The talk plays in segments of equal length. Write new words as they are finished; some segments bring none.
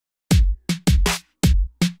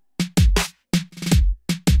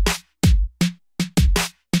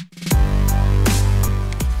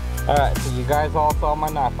Alright, so you guys all saw my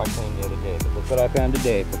knife I cleaned the other day, but look what I found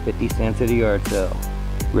today for 50 cents at a yard sale.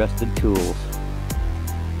 Rusted tools.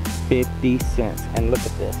 50 cents. And look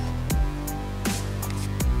at this.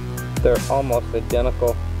 They're almost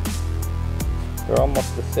identical. They're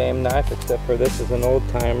almost the same knife, except for this is an old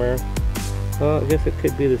timer. Well, I guess it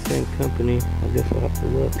could be the same company. I guess I'll have to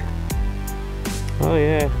look. Oh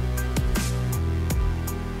yeah.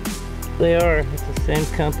 They are. It's the same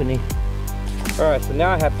company. Alright, so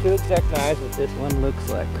now I have two exact knives, but this one looks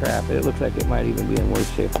like crap. It looks like it might even be in worse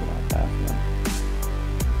shape than my last one.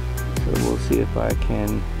 So we'll see if I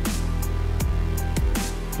can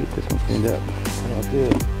get this one cleaned up. And I'll do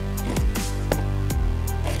it.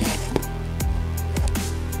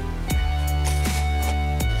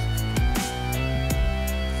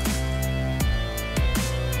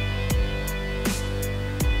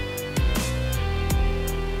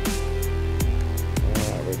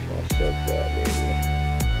 Soak that baby.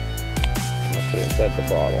 I'm gonna put it inside the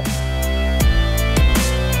bottle.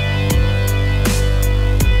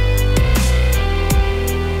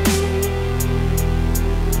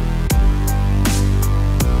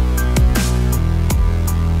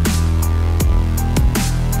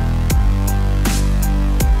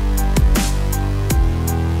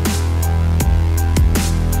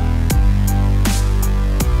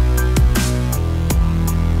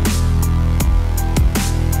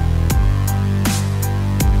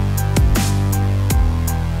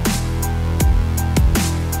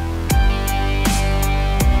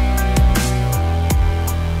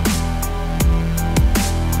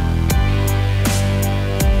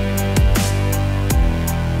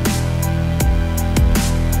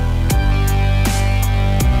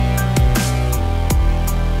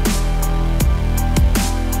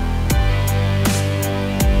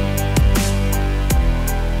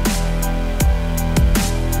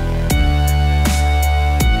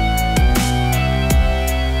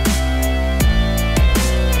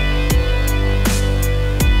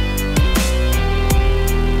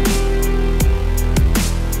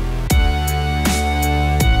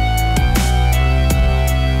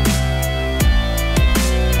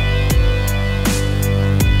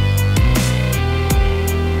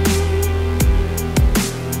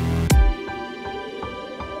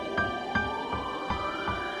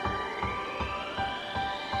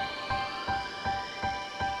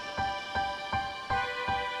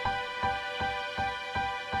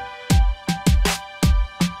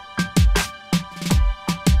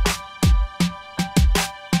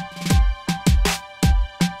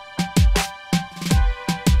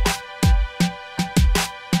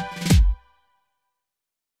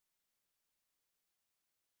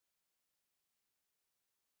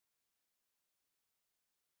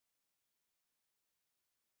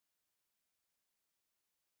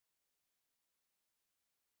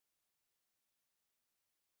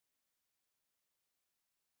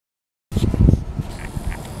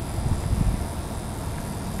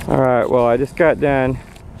 Alright, well I just got done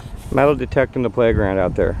metal detecting the playground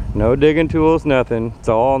out there. No digging tools, nothing. It's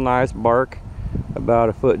all nice bark, about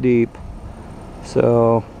a foot deep.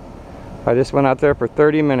 So I just went out there for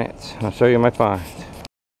 30 minutes. I'll show you my finds.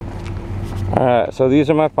 Alright, so these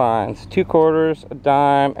are my finds. 2 quarters, a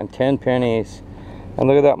dime, and 10 pennies. And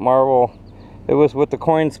look at that marble. It was with the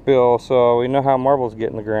coin spill, so we know how marbles get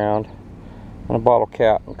in the ground. And a bottle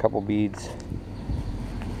cap and a couple beads.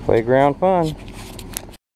 Playground fun.